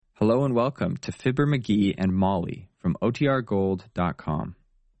Hello and welcome to Fibber McGee and Molly from OTRGold.com.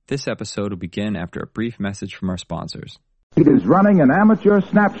 This episode will begin after a brief message from our sponsors. It is running an amateur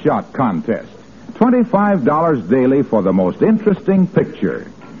snapshot contest. $25 daily for the most interesting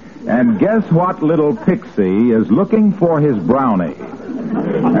picture. And guess what little pixie is looking for his brownie?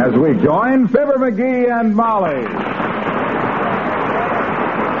 As we join Fibber McGee and Molly.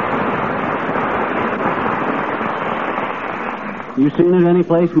 You seen it any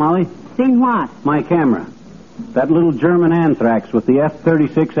place, Molly? Seen what? My camera. That little German Anthrax with the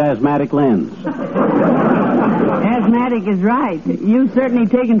F-36 asthmatic lens. Asthmatic is right. You've certainly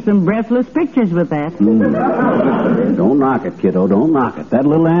taken some breathless pictures with that. Don't knock it, kiddo. Don't knock it. That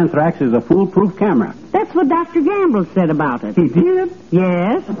little Anthrax is a foolproof camera. That's what Dr. Gamble said about it. He did?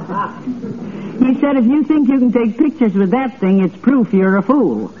 Yes. He said if you think you can take pictures with that thing, it's proof you're a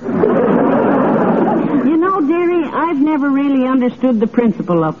fool. You know, dearie, I've never really understood the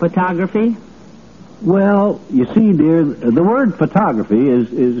principle of photography. Well, you see, dear, the word photography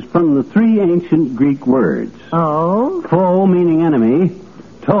is from the three ancient Greek words. Oh? Pho meaning enemy,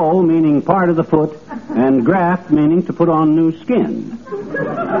 toe meaning part of the foot, and graft meaning to put on new skin.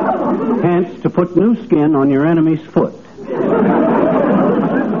 Hence, to put new skin on your enemy's foot.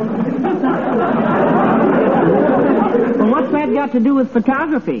 Well, what's that got to do with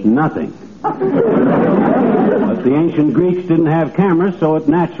photography? Nothing. But the ancient Greeks didn't have cameras, so it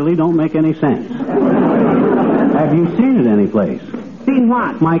naturally don't make any sense. Have you seen it any place? Seen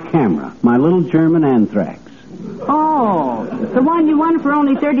what? My camera. My little German Anthrax. Oh, the one you won for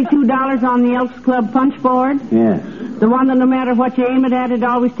only $32 on the Elks Club punch board? Yes. The one that no matter what you aim it at, it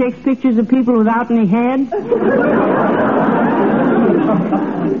always takes pictures of people without any head?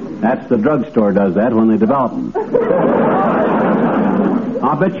 That's the drugstore does that when they develop them.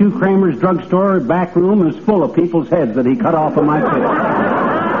 I'll bet you Kramer's drugstore back room is full of people's heads that he cut off of my picture.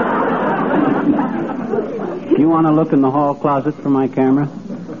 You want to look in the hall closet for my camera?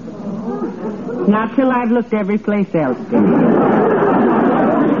 Not till I've looked every place else.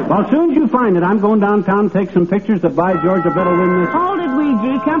 Well, as soon as you find it, I'm going downtown to take some pictures that by George, I better win this. Hold it,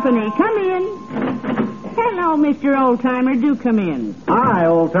 Ouija. Company. Come in. Hello, Mr. Oldtimer. Do come in. Hi,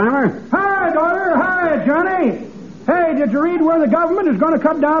 old-timer. Hi, daughter. Hi, Johnny. Hey, did you read where the government is going to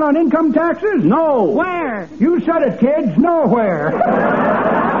cut down on income taxes? No. Where? You said it, kids. Nowhere.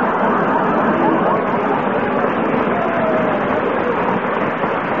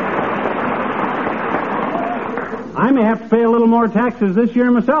 I may have to pay a little more taxes this year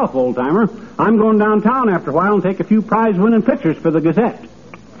myself, old-timer. I'm going downtown after a while and take a few prize-winning pictures for the Gazette.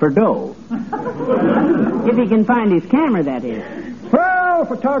 For dough. If he can find his camera, that is. Well,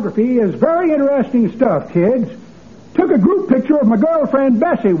 photography is very interesting stuff, kids. Took a group picture of my girlfriend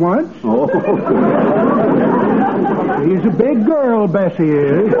Bessie once. Oh. She's a big girl, Bessie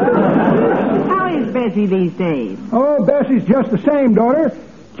is. How is Bessie these days? Oh, Bessie's just the same, daughter.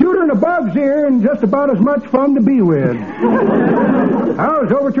 Cuter than a bug's ear and just about as much fun to be with. I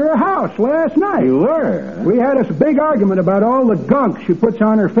was over to her house last night. You were? We had us a big argument about all the gunk she puts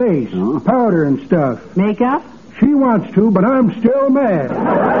on her face. Oh. Powder and stuff. Makeup? She wants to, but I'm still mad.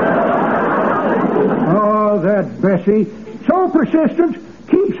 Oh, that Bessie. So persistent,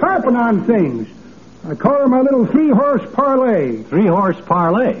 keeps harping on things. I call her my little three-horse parlay. Three-horse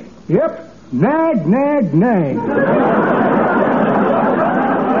parlay? Yep. Nag, nag, nag.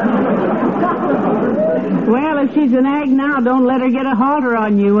 Well, if she's an ag now, don't let her get a halter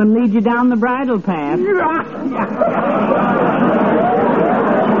on you and lead you down the bridle path.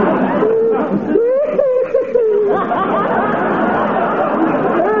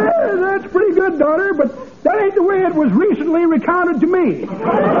 That's pretty good, daughter, but that ain't the way it was recently recounted to me.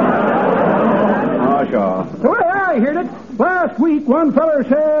 Oh, sure. The way I heard it, last week one feller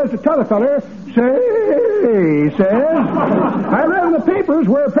says to t'other feller, he says, I read in the papers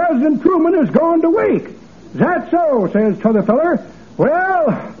where President Truman is going to wake. Is that so, says t'other feller. Well,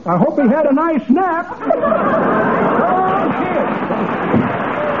 I hope he had a nice nap.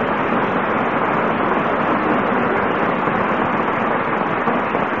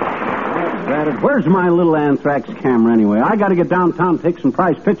 Where's my little Anthrax camera anyway? I got to get downtown and take some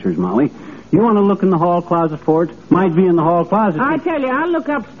prize pictures, Molly. You want to look in the hall closet for it? Might be in the hall closet. I tell you, I'll look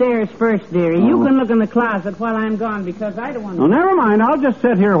upstairs first, dearie. Oh. You can look in the closet while I'm gone because I don't want to... Oh, never mind. I'll just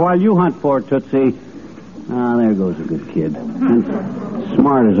sit here while you hunt for it, Tootsie. Ah, there goes a good kid. And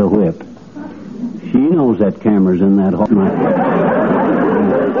smart as a whip. She knows that camera's in that hall.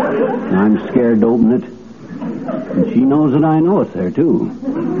 I'm scared to open it. And she knows that I know it's there, too.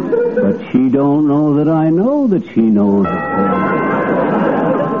 But she don't know that I know that she knows it's there.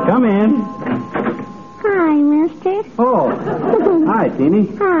 Come in. Hi, Mr. mister? Oh. Hi, Teeny.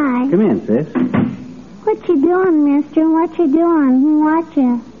 Hi. Come in, sis. What you doing, mister? What you doing? What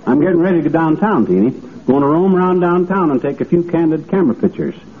you? I'm getting ready to go downtown, Teeny. Going to roam around downtown and take a few candid camera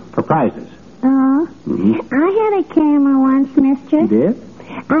pictures for prizes. Oh. I had a camera once, mister. You did?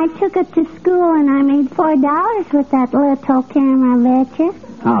 I took it to school and I made $4 with that little camera, I bet you.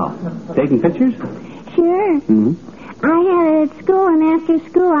 How? Taking pictures? Sure. I had it at school, and after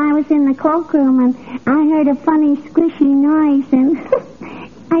school I was in the cloakroom, and I heard a funny squishy noise, and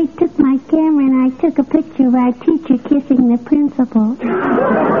I took my camera and I took a picture of our teacher kissing the principal.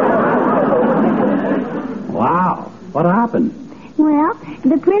 Wow. What happened? Well,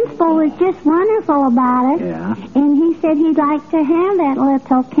 the principal was just wonderful about it. Yeah. And he said he'd like to have that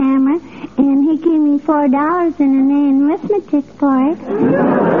little camera, and he gave me $4 and an arithmetic for it.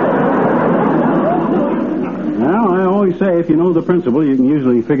 Well, I always say if you know the principal, you can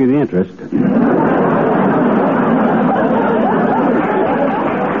usually figure the interest.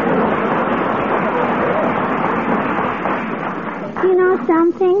 You know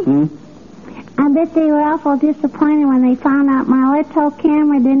something? I bet they were awful disappointed when they found out my little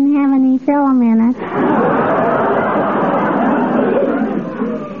camera didn't have any film in it.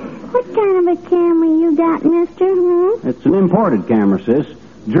 What kind of a camera you got, mister? It's an imported camera, sis.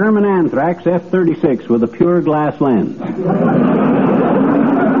 German Anthrax F-36 with a pure glass lens.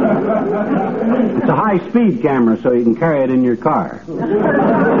 It's a high-speed camera, so you can carry it in your car. Gee,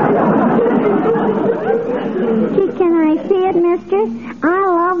 can I see it, mister? I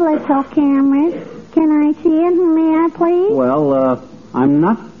love little cameras. Can I see it? May I, please? Well, I'm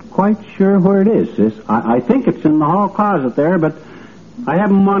not quite sure where it is, sis. I think it's in the hall closet there, but I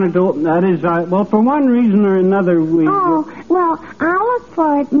haven't wanted to open. That is, well, for one reason or another, we... Oh, well, I'll look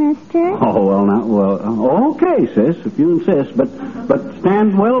for it, mister. Oh, well, now, okay, sis, if you insist, but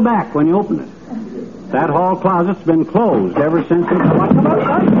stand well back when you open it. That hall closet's been closed ever since it...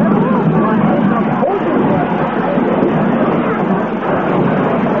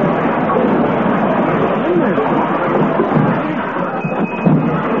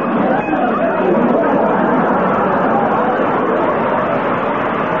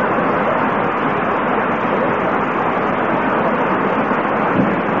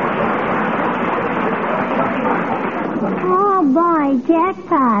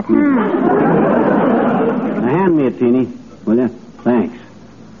 Jackpot, huh? Now, hand me a teeny, will you? Thanks.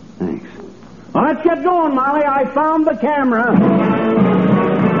 Well, let's get going, Molly. I found the camera.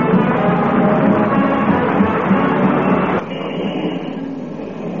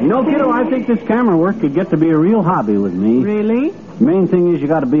 You know, kiddo, I think this camera work could get to be a real hobby with me. Really? The main thing is you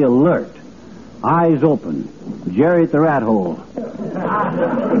got to be alert. Eyes open. Jerry at the rat hole.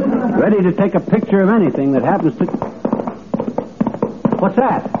 Ready to take a picture of anything that happens to... What's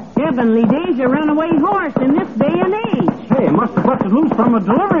that? Heavenly days, a runaway horse in this day and age. Hey, it must have busted loose from a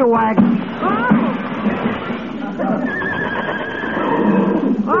delivery wagon.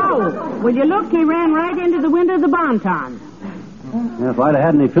 Oh, will you look? He ran right into the window of the Bon-Ton. Yeah, if I'd have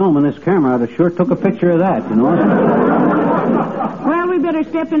had any film in this camera, I'd have sure took a picture of that, you know. Well, we better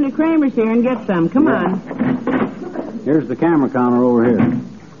step into Kramer's here and get some. Come on. Here's the camera counter over here.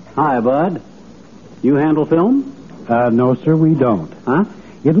 Hi, Bud. You handle film? No, sir, we don't. Huh?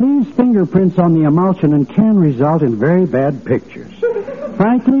 It leaves fingerprints on the emulsion and can result in very bad pictures.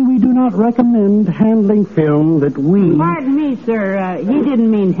 Frankly, we do not recommend handling film that we... Pardon me, sir. He didn't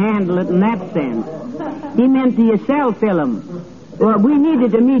mean handle it in that sense. He meant do you sell film? Well, we need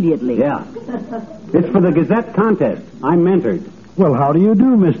it immediately. Yeah. It's for the Gazette contest. I'm mentored. Well, how do you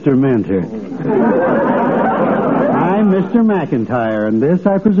do, Mr. Mentor? I'm Mr. McIntyre, and this,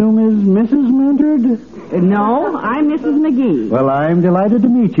 I presume, is Mrs. Mentored? No, I'm Mrs. McGee. Well, I'm delighted to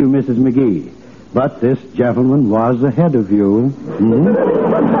meet you, Mrs. McGee. But this gentleman was ahead of you.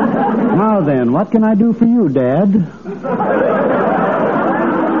 Now then, what can I do for you, Dad?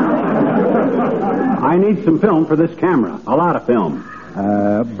 I need some film for this camera. A lot of film.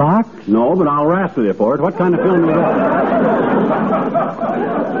 Box? No, but I'll wrestle you for it. What kind of film you got?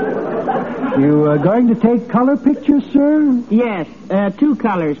 You going to take color pictures, sir? Yes, 2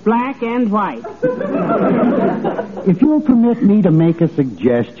 colors, black and white. If you'll permit me to make a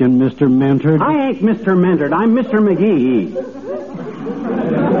suggestion, Mr. Mentor. I ain't Mr. Mentored. I'm Mr. McGee.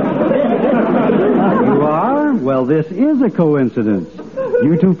 You are? Well, this is a coincidence.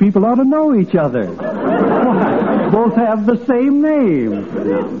 You two people ought to know each other. Both have the same name.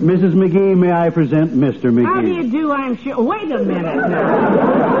 Mrs. McGee, may I present Mr. McGee? How do you do, I'm sure... Wait a minute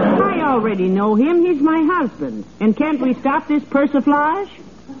now. I already know him. He's my husband. And can't we stop this persiflage?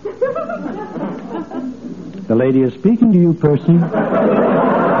 The lady is speaking to you, Percy.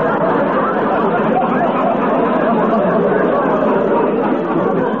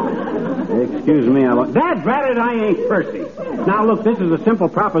 Excuse me, Dad, drat it, I ain't Percy. Now, look, this is a simple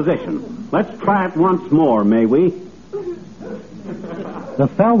proposition. Let's try it once more, may we? The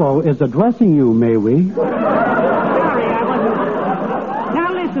fellow is addressing you, may we? Sorry, I wasn't.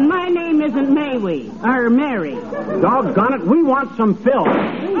 Now listen, my name isn't Maywee, or Mary. Doggone it, we want some film.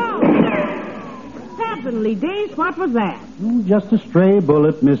 Oh, heavenly days, what was that? Just a stray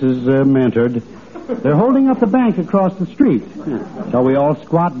bullet, Mrs. Mentard. They're holding up the bank across the street. Shall we all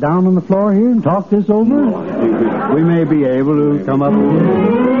squat down on the floor here and talk this over? We may be able to come up with...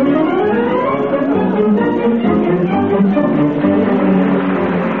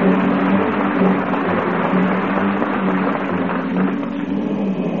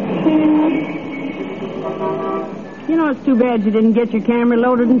 You know, it's too bad you didn't get your camera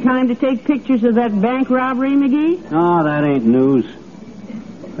loaded in time to take pictures of that bank robbery, McGee. Oh, that ain't news.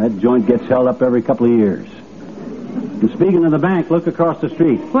 That joint gets held up every couple of years. And speaking of the bank, look across the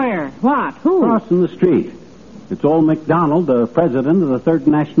street. Where? What? Who? Crossing the street. It's old McDonald, the president of the Third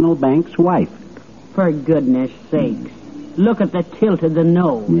National Bank's wife. For goodness sakes. Look at the tilt of the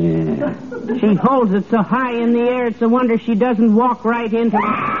nose. Yeah. She holds it so high in the air, it's a wonder she doesn't walk right into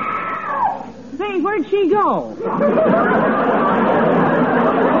it. Say, where'd she go?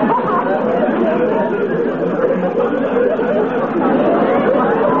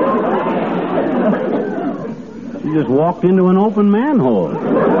 She just walked into an open manhole.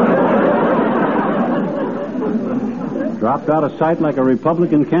 Dropped out of sight like a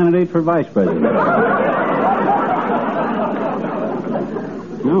Republican candidate for vice president.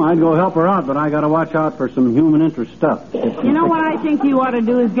 No, I'd go help her out, but I gotta watch out for some human interest stuff. You know what I think you ought to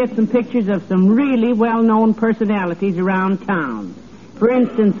do is get some pictures of some really well-known personalities around town. For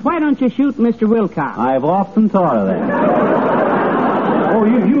instance, why don't you shoot Mr. Wilcox? I've often thought of that. Oh,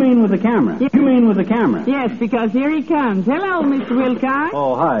 you mean with the camera? Yeah. You mean with the camera? Yes, because here he comes. Hello, Mr. Wilcox.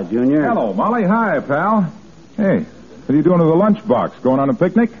 Oh, hi, Junior. Hello, Molly. Hi, pal. Hey, what are you doing with the lunchbox? Going on a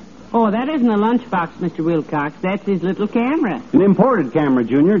picnic? Oh, that isn't a lunchbox, Mr. Wilcox. That's his little camera. An imported camera,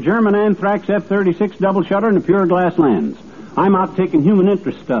 Junior. German Anthrax F-36 double shutter and a pure glass lens. I'm out taking human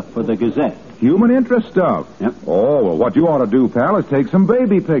interest stuff for the Gazette. Human interest stuff? Yep. Oh, well, what you ought to do, pal, is take some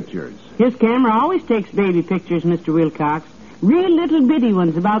baby pictures. His camera always takes baby pictures, Mr. Wilcox. Real little bitty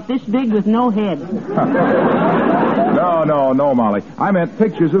ones about this big with no head. No, Molly. I meant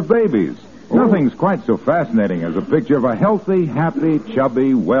pictures of babies. Nothing's quite so fascinating as a picture of a healthy, happy,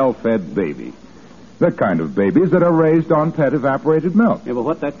 chubby, well-fed baby. The kind of babies that are raised on pet evaporated milk. Yeah, but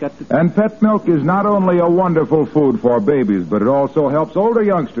what that got to... And pet milk is not only a wonderful food for babies, but it also helps older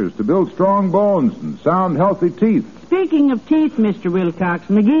youngsters to build strong bones and sound, healthy teeth. Speaking of teeth, Mr. Wilcox,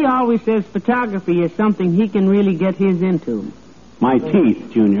 McGee always says photography is something he can really get his into. My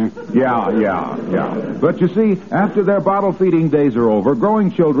teeth, Junior. Yeah. But you see, after their bottle-feeding days are over,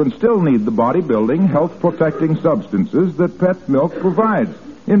 growing children still need the body-building, health-protecting substances that pet milk provides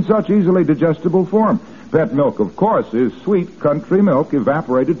in such easily digestible form. Pet milk, of course, is sweet country milk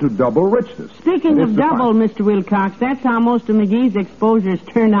evaporated to double richness. Speaking of double, Mr. Wilcox, that's how most of McGee's exposures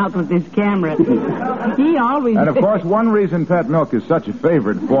turn out with his camera. He always... And, of course, one reason pet milk is such a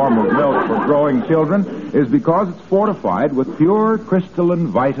favorite form of milk for growing children is because it's fortified with pure crystalline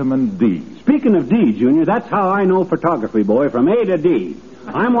vitamin D. Speaking of D, Junior, that's how I know photography, boy, from A to D.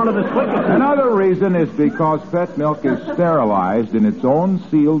 I'm one of the slickest... Another reason is because pet milk is sterilized in its own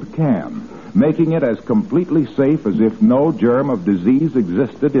sealed can, making it as completely safe as if no germ of disease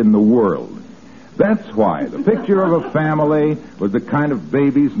existed in the world. That's why the picture of a family with the kind of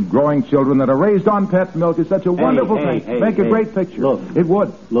babies and growing children that are raised on pet milk is such a wonderful thing. Make a great picture. Look. It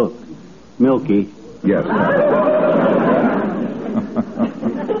would. Look. Milky. Yes.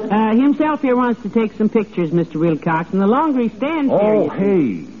 Himself here wants to take some pictures, Mr. Wilcox, and the longer he stands here... Oh,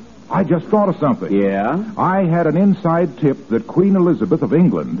 hey. I just thought of something. Yeah? I had an inside tip that Queen Elizabeth of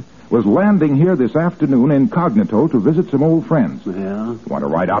England was landing here this afternoon incognito to visit some old friends. Yeah? Want to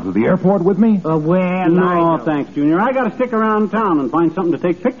ride out to the airport with me? No, thanks, Junior. I got to stick around town and find something to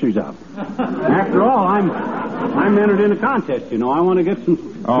take pictures of. After all, I'm entered in a contest, you know. I want to get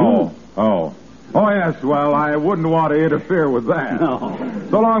some... Oh, yes, well, I wouldn't want to interfere with that. No.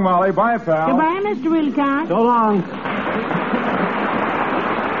 So long, Molly. Bye, pal. Goodbye, Mr. Wilcox. So long.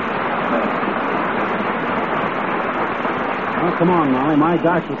 Oh, come on, Molly. My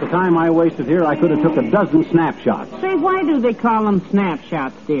gosh, with the time I wasted here, I could have took a dozen snapshots. Say, why do they call them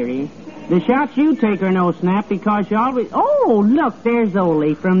snapshots, dearie? The shots you take are no snap because you always... Oh, look, there's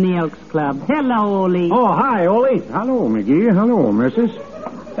Ole from the Elks Club. Hello, Ole. Oh, hi, Ole. Hello, McGee. Hello, missus.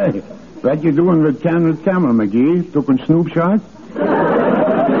 Hey, what you doing with Camel McGee? Taking snoop shots?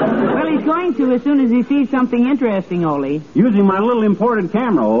 Well, he He's going to as soon as he sees something interesting, Ole. Using my little imported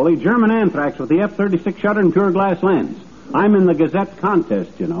camera, Ole, German Anthrax with the F-36 shutter and pure glass lens. I'm in the Gazette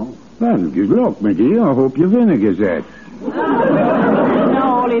contest, you know. Well, good luck, McGee. I hope you win a Gazette.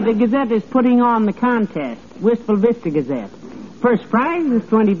 No, Ole, the Gazette is putting on the contest. Wistful Vista Gazette. First prize is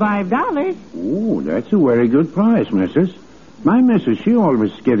 $25. Oh, that's a very good prize, missus. My missus, she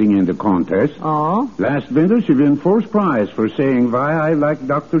always getting into contests. Oh? Last winter, she won first prize for saying why I like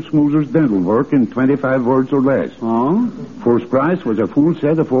Dr. Smoozer's dental work in 25 words or less. Oh? First prize was a full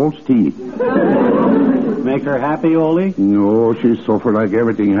set of false teeth. Make her happy, Ole? No, she suffered like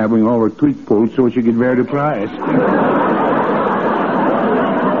everything, having all her teeth pulled so she could wear the prize.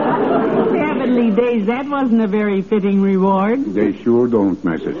 Heavenly days, that wasn't a very fitting reward. They sure don't,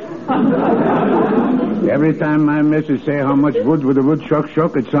 missus. Every time my missus say how much wood with a woodchuck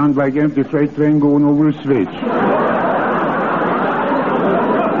shuck, it sounds like empty freight train going over a switch.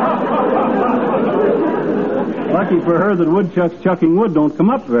 Lucky for her that woodchucks chucking wood don't come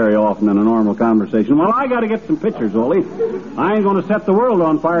up very often in a normal conversation. Well, I got to get some pictures, Ole. I ain't going to set the world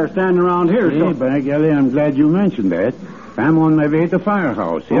on fire standing around here. Hey, by golly, I'm glad you mentioned that. I'm on my way to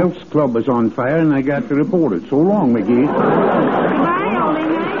Firehouse. The Elks Club is on fire, and I got to report it. So long, McGee. Goodbye, Ole.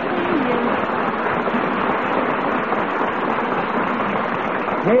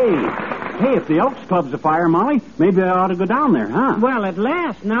 Hey, if the Elks Club's afire, Molly, maybe I ought to go down there, huh? Well, at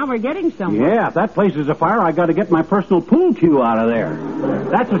last, now we're getting somewhere. Yeah, if that place is afire, I got to get my personal pool cue out of there.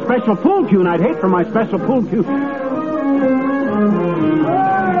 That's a special pool cue, and I'd hate for my special pool cue.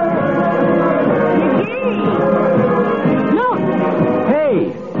 Look!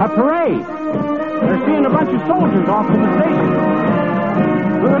 Hey, a parade. They're seeing a bunch of soldiers off to the station.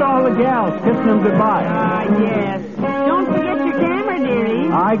 Look at all the gals kissing them goodbye. Ah, yes. Don't forget your camera, dearie.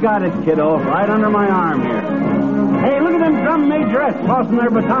 I got it, kiddo, right under my arm here. Hey, look at them drum majorettes tossing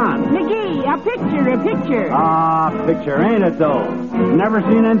their batons. McGee, a picture. Ah, picture, ain't it, though? Never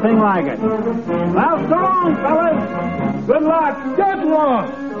seen anything like it. Well, so long, fellas. Good luck. Good luck.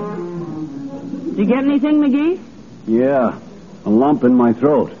 Did you get anything, McGee? Yeah, a lump in my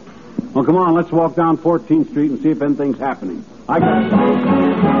throat. Well, come on, let's walk down 14th Street and see if anything's happening. I got...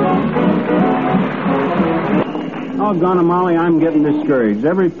 Oh, Donna Molly, I'm getting discouraged.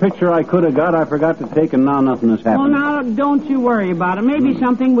 Every picture I could have got, I forgot to take, and now nothing has happened. Well, now, don't you worry about it. Maybe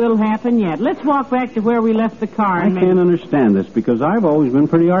something will happen yet. Let's walk back to where we left the car. I can't understand this, because I've always been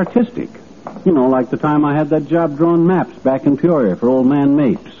pretty artistic. You know, like the time I had that job drawing maps back in Peoria for old man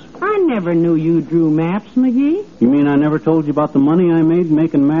Mapes. I never knew you drew maps, McGee. You mean I never told you about the money I made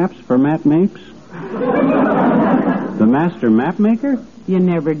making maps for Matt Mapes? The master map maker? You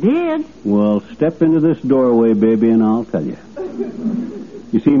never did. Well, step into this doorway, baby, and I'll tell you.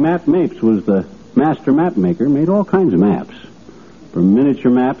 You see, Matt Mapes was the master map maker, made all kinds of maps. From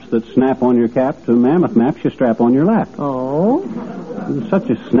miniature maps that snap on your cap to mammoth maps you strap on your lap. Oh? It was such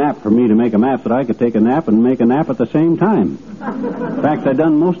a snap for me to make a map that I could take a nap and make a nap at the same time. In fact, I'd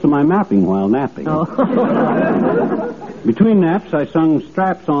done most of my mapping while napping. Oh. Between naps, I sung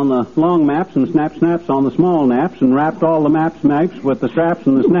straps on the long maps and snaps on the small naps and wrapped all the maps with the straps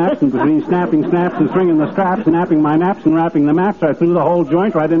and the snaps, and between snapping snaps and stringing the straps, napping my naps and wrapping the maps, I threw the whole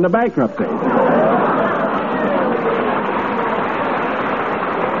joint right into bankruptcy.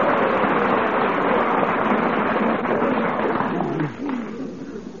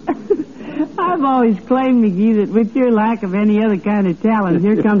 I've always claimed, McGee, that with your lack of any other kind of talent,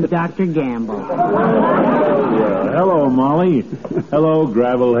 here comes Dr. Gamble. Hello, Molly. Hello,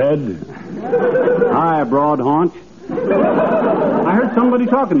 Gravelhead. Hi, Broad Haunch. I heard somebody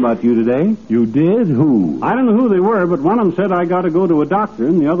talking about you today. You did? Who? I don't know who they were, but one of them said I got to go to a doctor,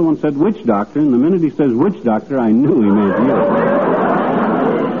 and the other one said which doctor, and the minute he says which doctor, I knew he meant you.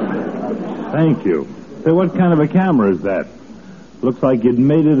 Thank you. Say, what kind of a camera is that? Looks like you'd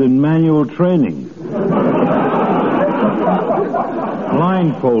made it in manual training.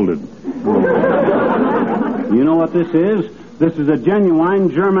 Blindfolded. You know what this is? This is a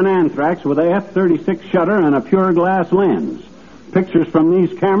genuine German Anthrax with a F-36 shutter and a pure glass lens. Pictures from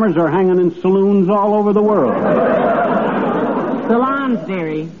these cameras are hanging in saloons all over the world. Salons,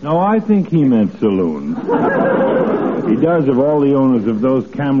 dearie. No, I think he meant saloons. He does if all the owners of those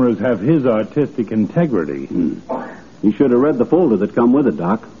cameras have his artistic integrity. You should have read the folder that come with it,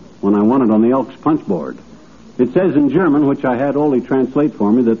 Doc, when I won it on the Elks punch board. It says in German, which I had Ole translate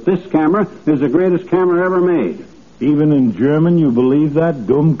for me, that this camera is the greatest camera ever made. Even in German, you believe that,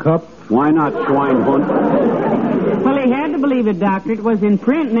 Dummkopf? Why not, Schweinhund? Well, he had to believe it, Doctor. It was in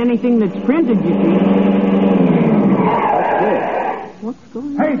print, and anything that's printed, you see. What's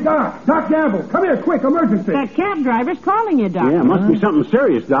going on? Hey, Doc. Doc Gamble. Come here, quick. Emergency. That cab driver's calling you, Doc. Yeah, must be something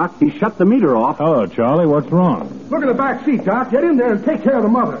serious, Doc. He shut the meter off. Hello, Charlie. What's wrong? Look at the back seat, Doc. Get in there and take care of the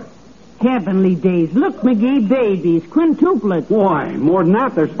mother. Heavenly days. Look, McGee, babies, quintuplets. Why, more than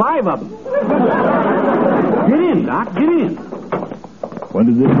that, there's 5 of them. Get in, Doc, get in. When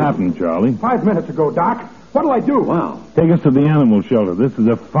did this happen, Charlie? 5 minutes ago, Doc. What'll I do? Wow. Take us to the animal shelter. This is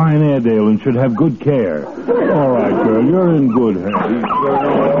a fine Airedale and should have good care. All right, girl. You're in good hands.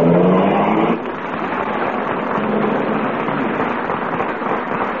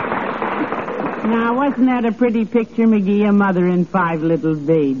 Now, wasn't that a pretty picture, McGee? A mother and 5 little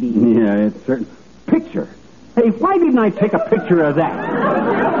babies. Yeah, it's certain. Picture? Hey, why didn't I take a picture of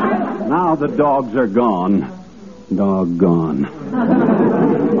that? Now the dogs are gone. Doggone.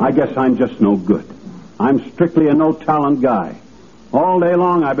 I guess I'm just no good. I'm strictly a no-talent guy. All day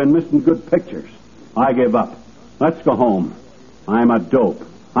long I've been missing good pictures. I give up. Let's go home. I'm a dope.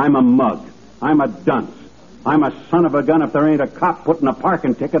 I'm a mug. I'm a dunce. I'm a son of a gun if there ain't a cop putting a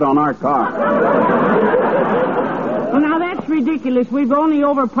parking ticket on our car. Well, now, that's ridiculous. We've only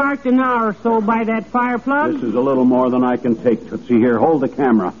overparked an hour or so by that fire plug. This is a little more than I can take, Tootsie. Here, hold the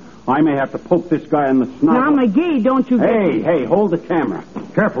camera. I may have to poke this guy in the snout. Now, McGee, don't you... Hey, hold the camera.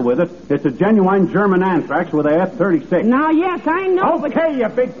 Careful with it. It's a genuine German anthrax with a F-36. Now, yes, I know, Okay, you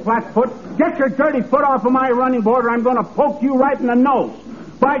big flatfoot. Get your dirty foot off of my running board or I'm going to poke you right in the nose.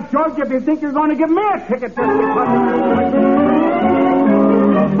 By George, if you think you're going to give me a ticket...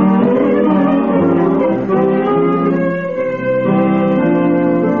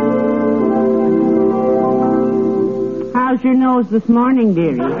 How's your nose this morning,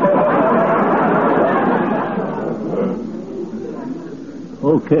 dearie?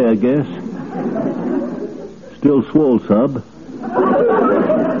 Okay, I guess. Still swole, sub.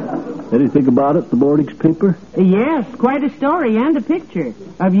 Anything about it, the morning's paper? Yes, quite a story and a picture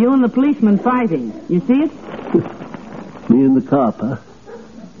of you and the policeman fighting. You see it? Me and the cop, huh?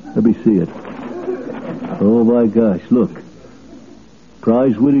 Let me see it. Oh, my gosh, look.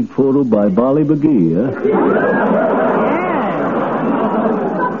 Prize-winning photo by Molly McGee, huh?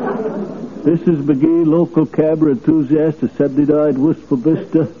 This is McGee, local camera enthusiast of 79 Wistful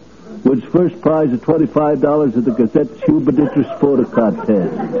Vista. Wins first prize of $25 at the Gazette's Human Interest Photo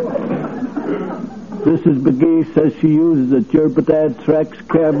Contest. This is McGee, says she uses a German anthrax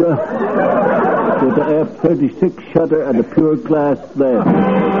camera with an F-36 shutter and a pure glass lens.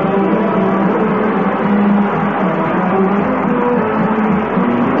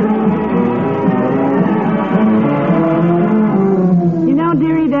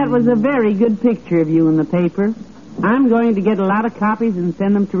 That was a very good picture of you in the paper. I'm going to get a lot of copies and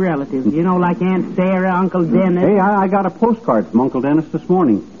send them to relatives. You know, like Aunt Sarah, Uncle Dennis. Hey, I got a postcard from Uncle Dennis this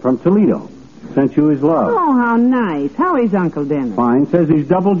morning from Toledo. Sent you his love. Oh, how nice. How is Uncle Dennis? Fine. Says he's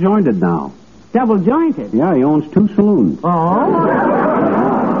double-jointed now. Double-jointed? Yeah, he owns 2 saloons. Oh?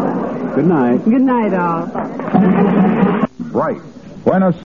 Good night. Good night, all. Bright. When a